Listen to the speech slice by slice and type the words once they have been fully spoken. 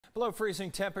Below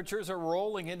freezing temperatures are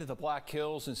rolling into the Black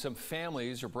Hills, and some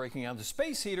families are breaking out the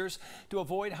space heaters to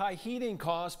avoid high heating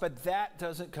costs, but that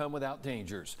doesn't come without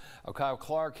dangers. Kyle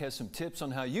Clark has some tips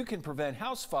on how you can prevent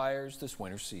house fires this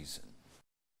winter season.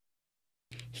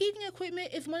 Heating equipment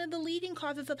is one of the leading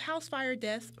causes of house fire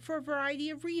deaths for a variety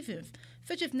of reasons,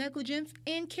 such as negligence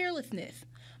and carelessness.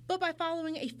 But by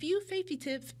following a few safety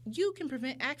tips, you can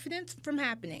prevent accidents from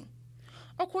happening.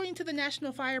 According to the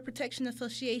National Fire Protection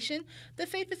Association, the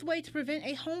safest way to prevent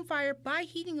a home fire by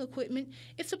heating equipment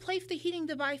is to place the heating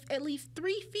device at least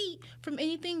 3 feet from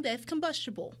anything that's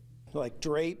combustible. Like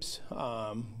drapes,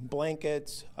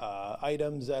 blankets,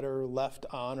 items that are left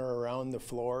on or around the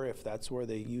floor if that's where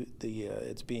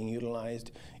it's being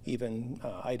utilized, even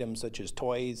items such as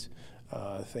toys,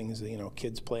 things,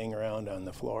 kids playing around on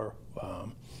the floor.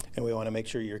 And we want to make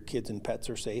sure your kids and pets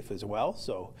are safe as well.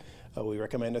 So we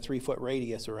recommend a 3-foot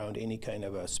radius around any kind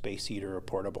of a space heater or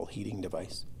portable heating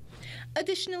device.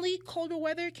 Additionally, colder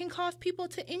weather can cause people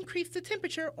to increase the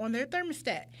temperature on their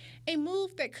thermostat, a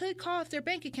move that could cause their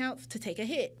bank accounts to take a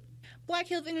hit. Black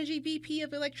Hills Energy VP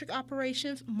of Electric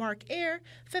Operations, Mark Ayer,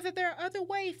 says that there are other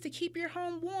ways to keep your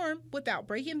home warm without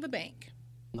breaking the bank.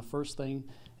 The first thing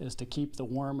is to keep the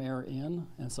warm air in,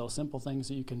 and so simple things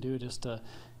that you can do just to,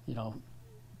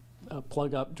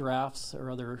 plug up drafts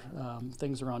or other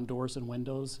things around doors and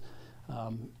windows.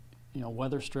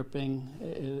 Weather stripping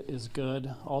is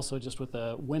good. Also, just with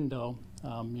a window,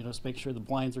 just make sure the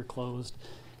blinds are closed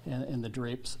and the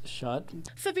drapes shut.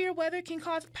 Severe weather can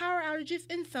cause power outages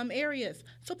in some areas,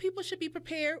 so people should be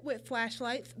prepared with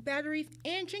flashlights, batteries,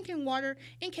 and drinking water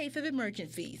in case of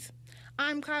emergencies.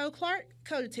 I'm Kyle Clark,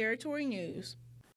 KOTA Territory News.